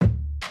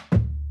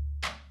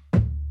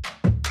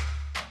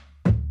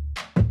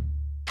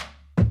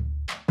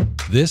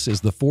This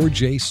is the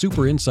 4J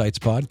Super Insights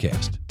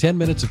Podcast, 10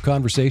 minutes of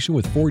conversation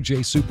with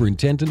 4J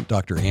Superintendent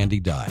Dr.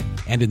 Andy Dey.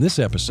 And in this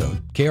episode,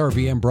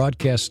 KRVM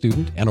broadcast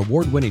student and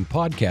award-winning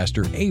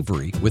podcaster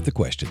Avery with the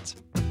questions.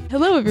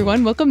 Hello,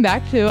 everyone. Welcome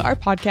back to our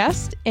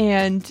podcast.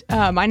 And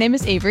my name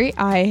is Avery.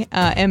 I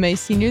am a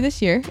senior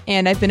this year,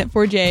 and I've been at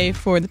 4J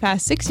for the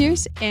past 6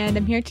 years, and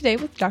I'm here today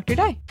with Dr.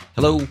 Dey.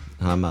 Hello,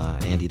 I'm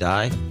Andy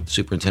Dey,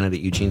 Superintendent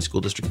at Eugene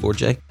School District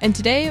 4J. And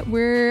today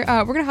we're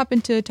going to hop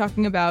into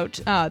talking about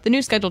the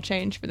new schedule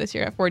change for this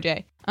year at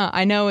 4J.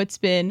 I know it's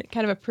been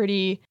kind of a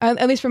pretty,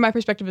 at least from my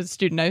perspective as a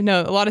student, I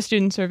know a lot of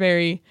students are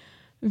very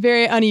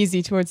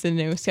uneasy towards the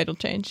new schedule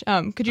change.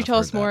 Could you tell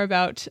us more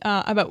about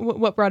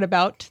what brought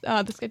about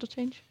the schedule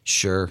change?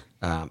 Sure.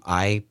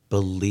 I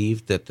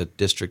believe that the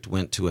district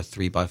went to a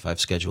 3x5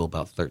 schedule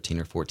about 13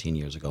 or 14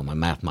 years ago. My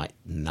math might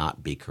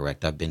not be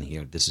correct. I've been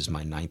here. This is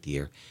my 9th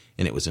year,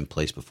 and it was in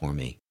place before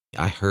me.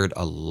 I heard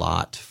a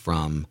lot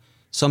from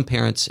some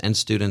parents and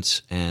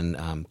students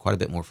and quite a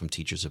bit more from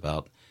teachers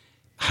about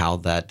how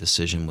that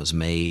decision was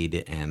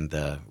made and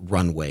the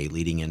runway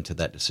leading into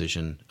that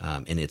decision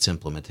and its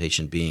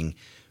implementation being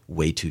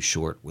way too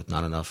short with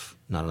not enough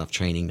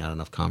training, not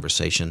enough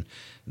conversation.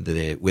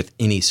 With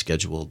any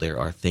schedule, there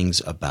are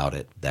things about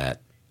it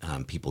that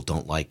people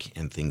don't like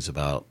and things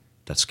about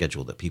that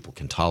schedule that people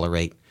can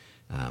tolerate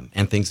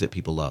and things that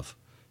people love.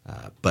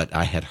 But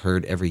I had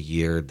heard every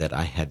year that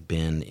I had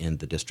been in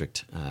the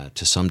district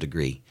to some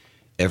degree,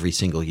 every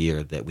single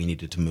year, that we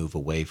needed to move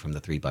away from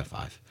the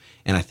 3x5.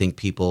 And I think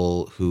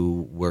people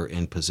who were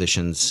in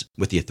positions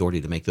with the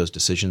authority to make those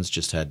decisions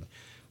just had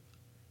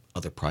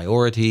other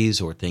priorities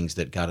or things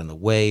that got in the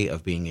way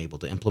of being able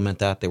to implement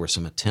that. There were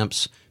some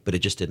attempts, but it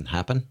just didn't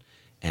happen.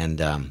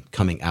 And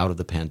coming out of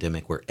the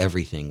pandemic where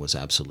everything was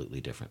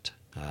absolutely different.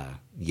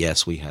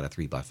 Yes, we had a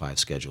 3x5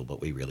 schedule, but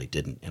we really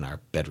didn't in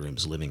our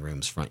bedrooms, living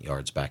rooms, front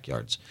yards,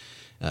 backyards.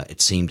 It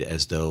seemed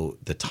as though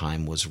the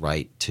time was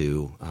right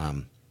to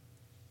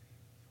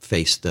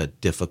face the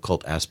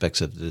difficult aspects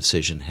of the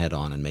decision head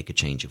on and make a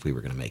change if we were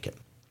going to make it.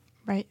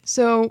 Right.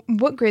 So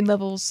what grade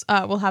levels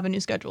will have a new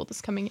schedule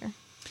this coming year?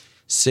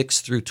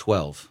 6 through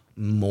 12,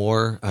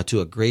 more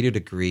to a greater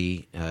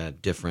degree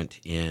different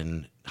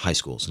in high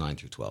schools, 9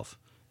 through 12.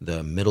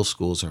 The middle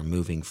schools are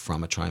moving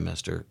from a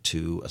trimester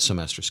to a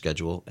semester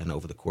schedule, and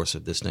over the course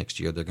of this next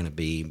year, they're going to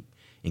be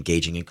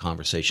engaging in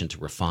conversation to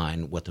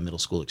refine what the middle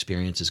school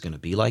experience is going to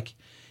be like,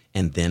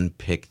 and then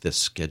pick the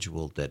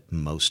schedule that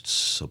most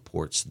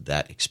supports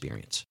that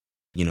experience.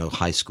 You know,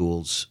 high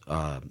schools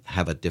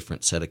have a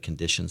different set of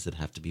conditions that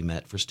have to be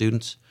met for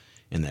students,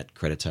 and that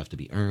credits have to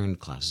be earned,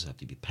 classes have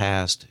to be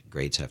passed,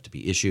 grades have to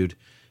be issued.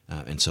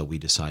 And so we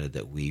decided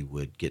that we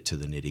would get to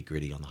the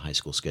nitty-gritty on the high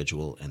school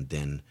schedule and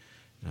then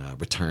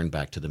return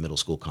back to the middle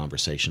school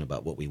conversation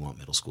about what we want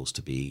middle schools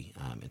to be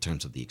in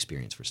terms of the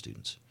experience for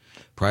students.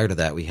 Prior to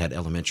that, we had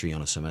elementary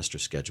on a semester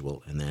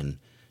schedule and then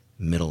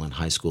middle and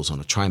high schools on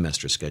a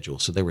trimester schedule.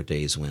 So there were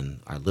days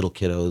when our little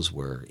kiddos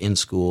were in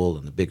school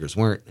and the biggers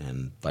weren't,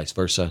 and vice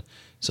versa.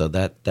 So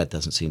that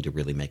doesn't seem to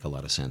really make a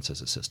lot of sense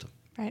as a system.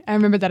 Right. I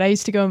remember that. I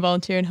used to go and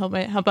volunteer and help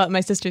out in my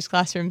sister's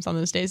classrooms on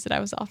those days that I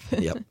was off.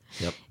 Yep.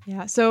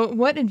 Yeah. So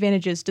what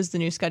advantages does the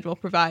new schedule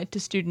provide to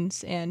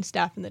students and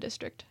staff in the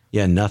district?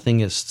 Yeah, nothing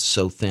is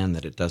so thin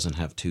that it doesn't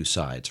have two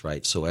sides,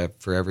 right? So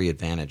for every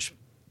advantage,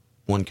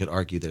 one could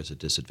argue there's a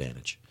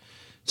disadvantage.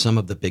 Some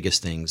of the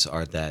biggest things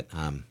are that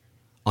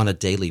on a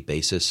daily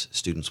basis,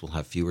 students will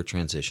have fewer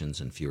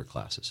transitions and fewer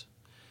classes,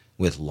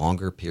 with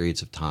longer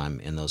periods of time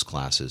in those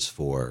classes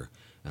for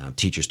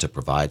teachers to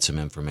provide some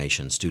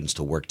information, students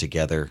to work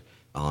together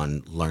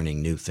on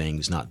learning new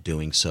things, not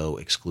doing so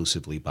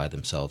exclusively by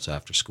themselves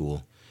after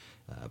school.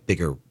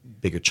 Bigger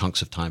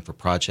chunks of time for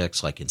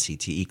projects like in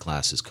CTE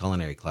classes,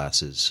 culinary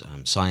classes,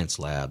 science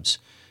labs.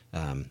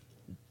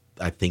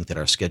 I think that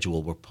our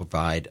schedule will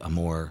provide a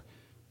more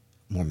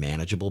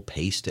manageable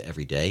pace to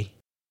every day.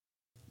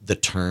 The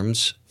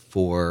terms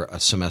for a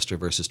semester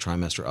versus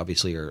trimester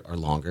obviously are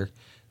longer.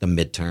 The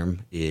midterm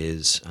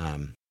is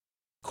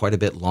quite a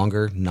bit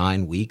longer,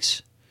 9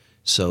 weeks,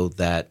 so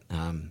that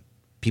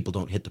people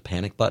don't hit the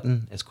panic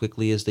button as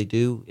quickly as they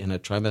do in a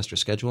trimester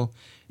schedule.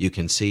 You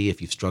can see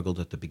if you've struggled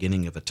at the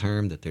beginning of a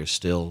term that there's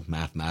still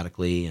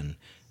mathematically and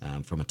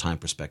from a time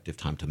perspective,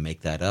 time to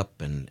make that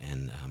up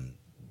and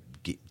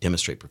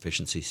demonstrate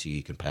proficiency so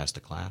you can pass the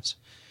class.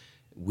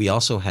 We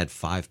also had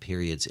 5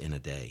 periods in a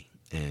day,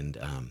 and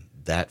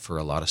that for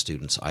a lot of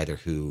students, either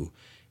who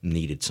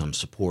needed some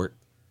support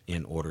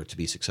in order to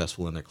be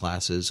successful in their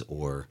classes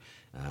or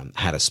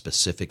had a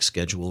specific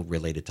schedule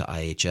related to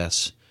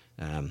IHS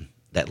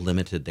that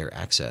limited their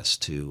access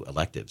to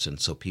electives. And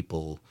so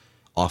people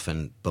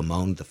often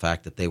bemoaned the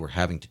fact that they were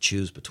having to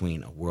choose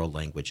between a world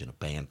language and a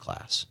band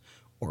class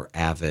or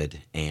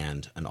AVID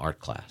and an art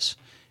class.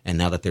 And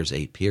now that there's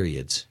 8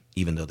 periods,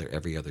 even though they're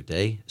every other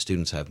day,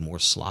 students have more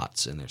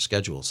slots in their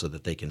schedule so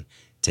that they can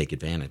take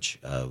advantage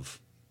of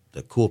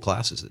the cool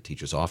classes that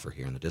teachers offer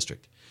here in the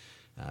district.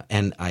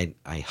 And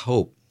I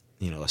hope,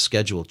 a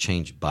schedule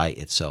change by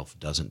itself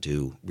doesn't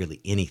do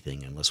really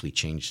anything unless we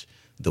change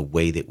the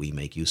way that we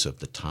make use of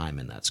the time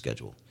in that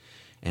schedule.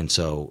 And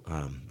so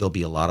there'll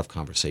be a lot of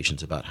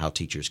conversations about how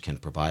teachers can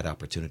provide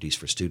opportunities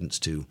for students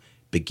to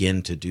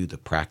begin to do the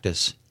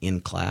practice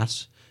in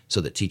class so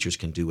that teachers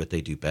can do what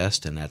they do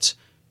best, and that's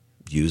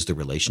use the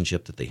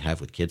relationship that they have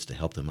with kids to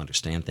help them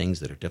understand things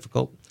that are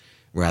difficult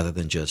rather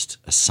than just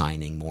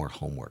assigning more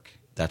homework.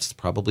 That's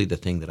probably the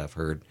thing that I've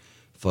heard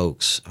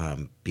folks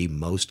be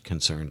most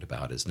concerned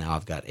about is now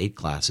I've got 8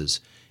 classes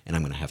and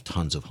I'm going to have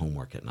tons of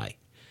homework at night.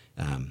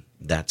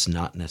 That's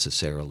not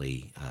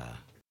necessarily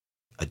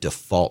a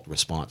default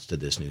response to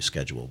this new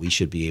schedule. We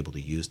should be able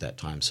to use that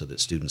time so that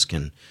students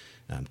can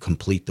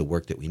complete the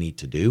work that we need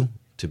to do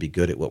to be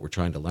good at what we're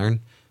trying to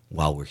learn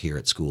while we're here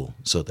at school,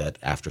 so that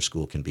after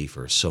school can be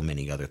for so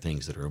many other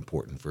things that are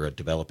important for a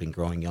developing,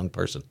 growing young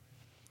person.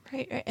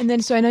 Right. And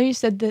then, so I know you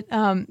said that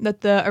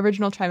that the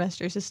original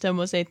trimester system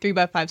was a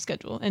 3x5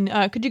 schedule. And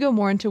could you go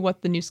more into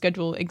what the new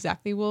schedule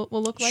exactly will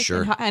look like?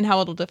 Sure. And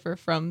how it'll differ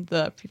from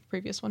the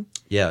previous one?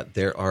 Yeah,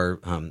 there are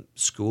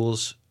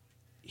schools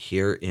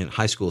here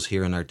high schools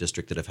here in our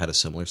district that have had a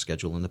similar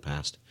schedule in the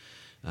past.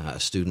 A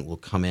student will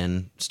come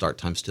in, start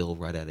time still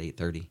right at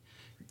 8:30,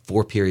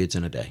 4 periods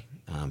in a day,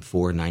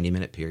 4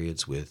 90-minute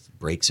periods with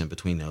breaks in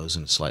between those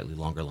and a slightly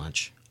longer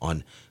lunch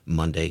on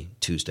Monday,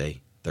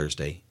 Tuesday,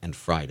 Thursday, and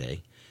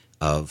Friday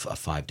of a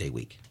 5-day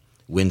week.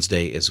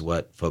 Wednesday is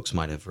what folks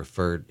might have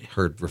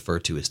heard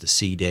referred to as the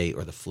C day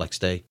or the flex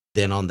day.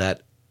 Then on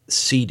that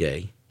C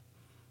day,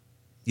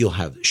 you'll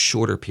have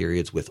shorter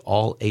periods with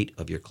all 8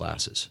 of your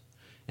classes,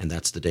 and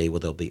that's the day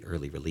where there'll be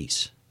early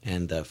release.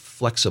 And the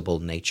flexible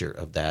nature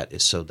of that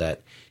is so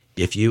that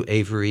if you,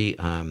 Avery,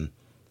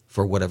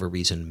 for whatever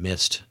reason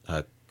missed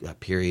a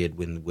period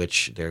in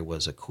which there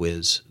was a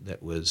quiz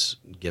that was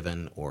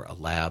given or a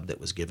lab that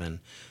was given,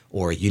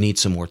 or you need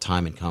some more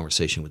time in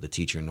conversation with the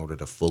teacher in order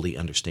to fully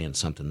understand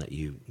something that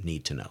you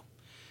need to know,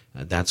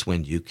 that's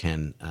when you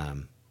can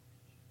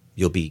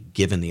you'll be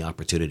given the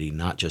opportunity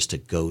not just to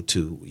go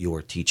to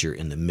your teacher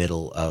in the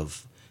middle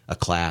of a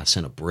class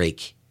and a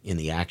break in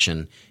the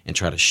action and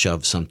try to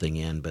shove something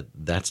in, but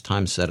that's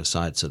time set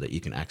aside so that you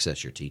can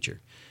access your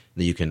teacher,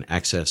 that you can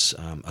access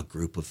a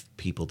group of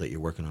people that you're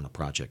working on a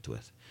project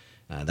with.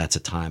 That's a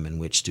time in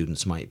which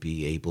students might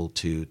be able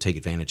to take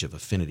advantage of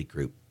affinity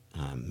group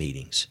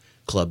meetings.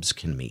 Clubs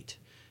can meet.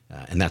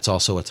 And that's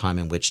also a time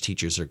in which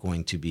teachers are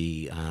going to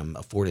be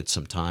afforded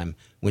some time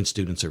when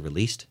students are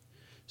released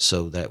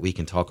so that we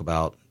can talk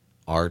about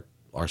our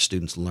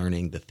students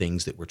learning the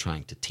things that we're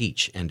trying to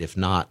teach. And if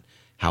not,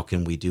 how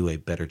can we do a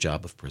better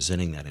job of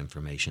presenting that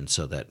information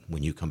so that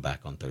when you come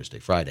back on Thursday,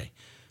 Friday,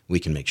 we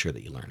can make sure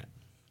that you learn it.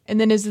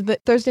 And then is the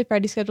Thursday,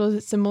 Friday schedule, is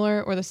it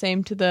similar or the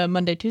same to the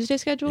Monday, Tuesday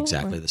schedule?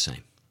 Exactly the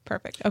same.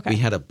 Perfect. Okay. We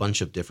had a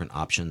bunch of different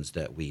options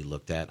that we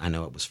looked at. I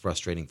know it was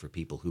frustrating for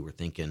people who were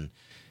thinking,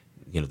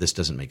 this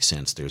doesn't make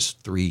sense. There's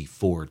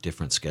 3-4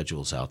 different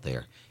schedules out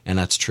there. And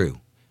that's true.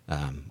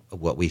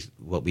 What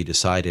we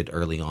decided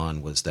early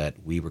on was that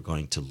we were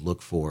going to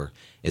look for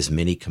as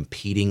many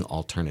competing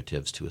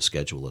alternatives to a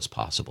schedule as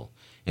possible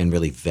and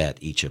really vet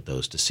each of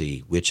those to see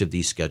which of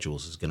these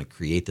schedules is going to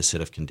create the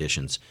set of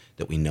conditions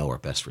that we know are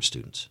best for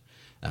students.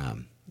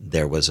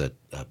 There was an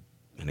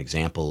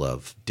example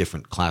of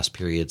different class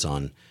periods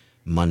on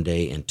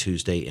Monday and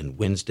Tuesday and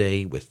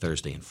Wednesday, with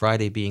Thursday and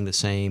Friday being the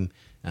same,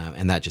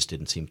 and that just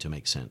didn't seem to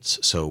make sense.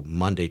 So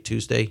Monday,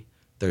 Tuesday,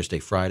 Thursday,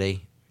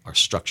 Friday are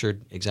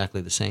structured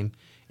exactly the same,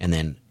 and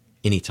then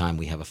anytime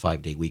we have a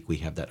 5-day week, we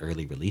have that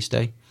early release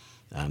day,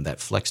 that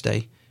flex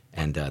day,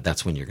 and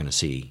that's when you're going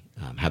to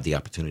have the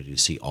opportunity to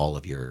see all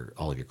of your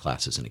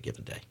classes in a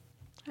given day.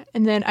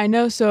 And then I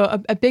know,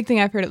 so a big thing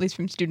I've heard, at least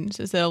from students,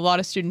 is that a lot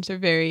of students are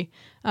very,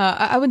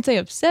 I wouldn't say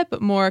upset,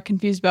 but more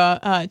confused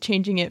about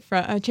changing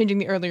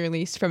the early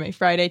release from a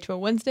Friday to a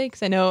Wednesday.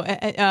 Because I know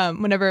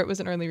whenever it was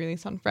an early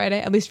release on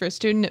Friday, at least for a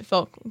student, it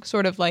felt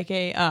sort of like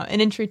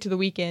an entry to the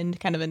weekend,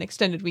 kind of an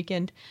extended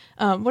weekend.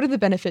 What are the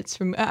benefits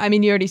from? I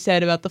mean, you already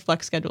said about the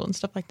flex schedule and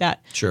stuff like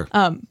that. Sure.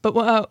 But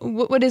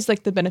what is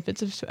like the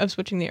benefits of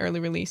switching the early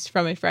release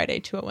from a Friday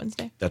to a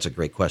Wednesday? That's a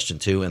great question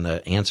too, and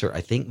the answer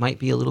I think might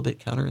be a little bit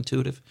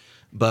counterintuitive.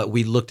 But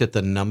we looked at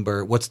the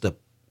number, what's the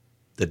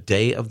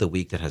day of the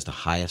week that has the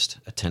highest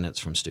attendance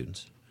from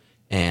students.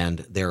 And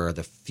there are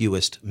the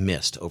fewest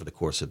missed over the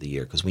course of the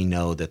year, because we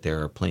know that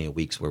there are plenty of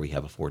weeks where we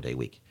have a 4-day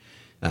week.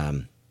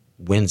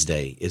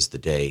 Wednesday is the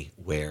day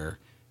where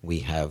we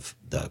have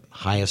the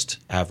highest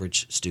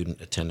average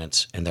student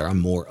attendance, and there are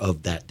more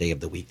of that day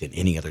of the week than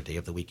any other day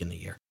of the week in the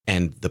year.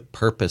 And the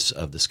purpose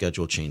of the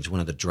schedule change,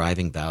 one of the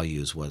driving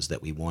values was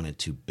that we wanted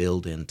to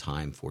build in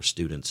time for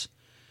students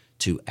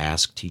to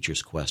ask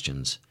teachers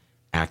questions,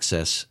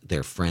 access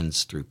their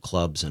friends through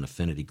clubs and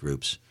affinity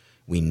groups.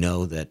 We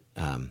know that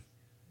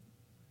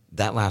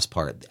that last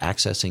part,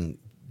 accessing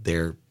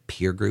their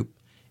peer group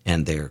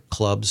and their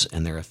clubs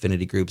and their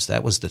affinity groups,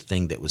 that was the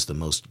thing that was the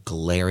most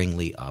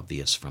glaringly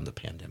obvious from the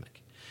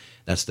pandemic.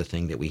 That's the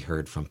thing that we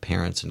heard from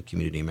parents and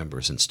community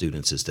members and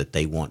students, is that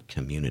they want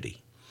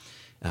community.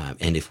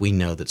 And if we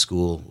know that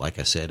school, like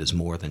I said, is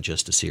more than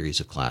just a series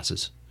of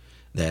classes,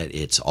 that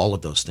it's all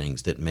of those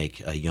things that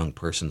make a young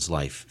person's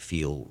life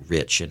feel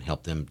rich and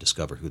help them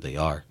discover who they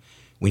are,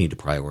 we need to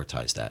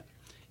prioritize that.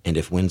 And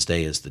if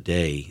Wednesday is the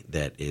day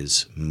that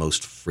is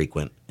most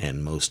frequent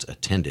and most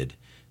attended,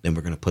 then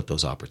we're going to put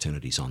those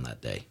opportunities on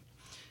that day.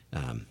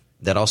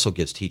 That also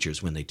gives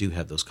teachers, when they do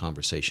have those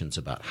conversations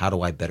about how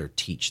do I better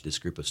teach this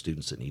group of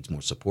students that needs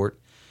more support,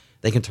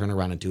 they can turn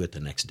around and do it the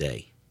next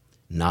day,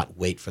 not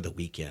wait for the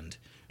weekend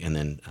and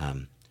then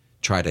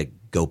try to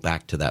go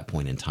back to that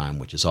point in time,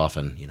 which is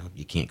often,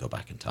 you can't go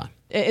back in time.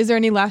 Is there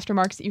any last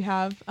remarks that you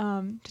have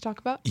to talk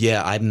about?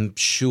 Yeah, I'm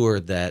sure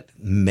that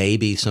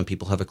maybe some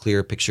people have a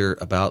clearer picture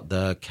about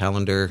the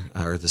calendar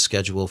or the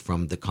schedule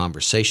from the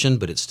conversation,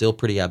 but it's still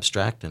pretty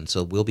abstract. And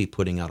so we'll be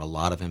putting out a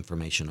lot of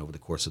information over the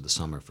course of the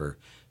summer for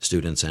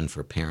students and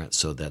for parents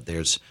so that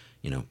there's,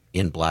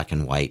 in black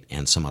and white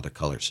and some other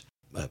colors,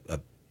 a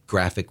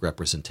graphic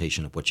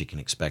representation of what you can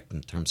expect in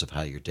terms of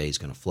how your day is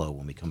going to flow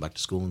when we come back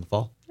to school in the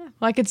fall.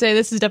 Well, I could say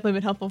this has definitely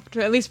been helpful,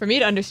 at least for me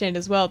to understand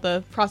as well,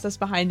 the process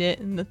behind it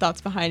and the thoughts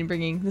behind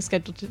bringing the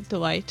schedule to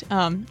light.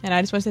 And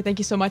I just want to say thank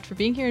you so much for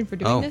being here and for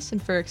doing this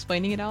and for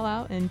explaining it all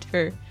out and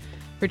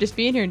for just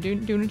being here and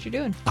doing what you're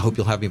doing. I hope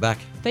you'll have me back.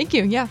 Thank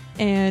you. Yeah.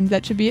 And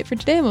that should be it for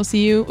today. And we'll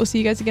see you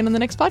guys again on the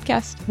next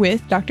podcast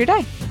with Dr.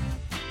 Dey.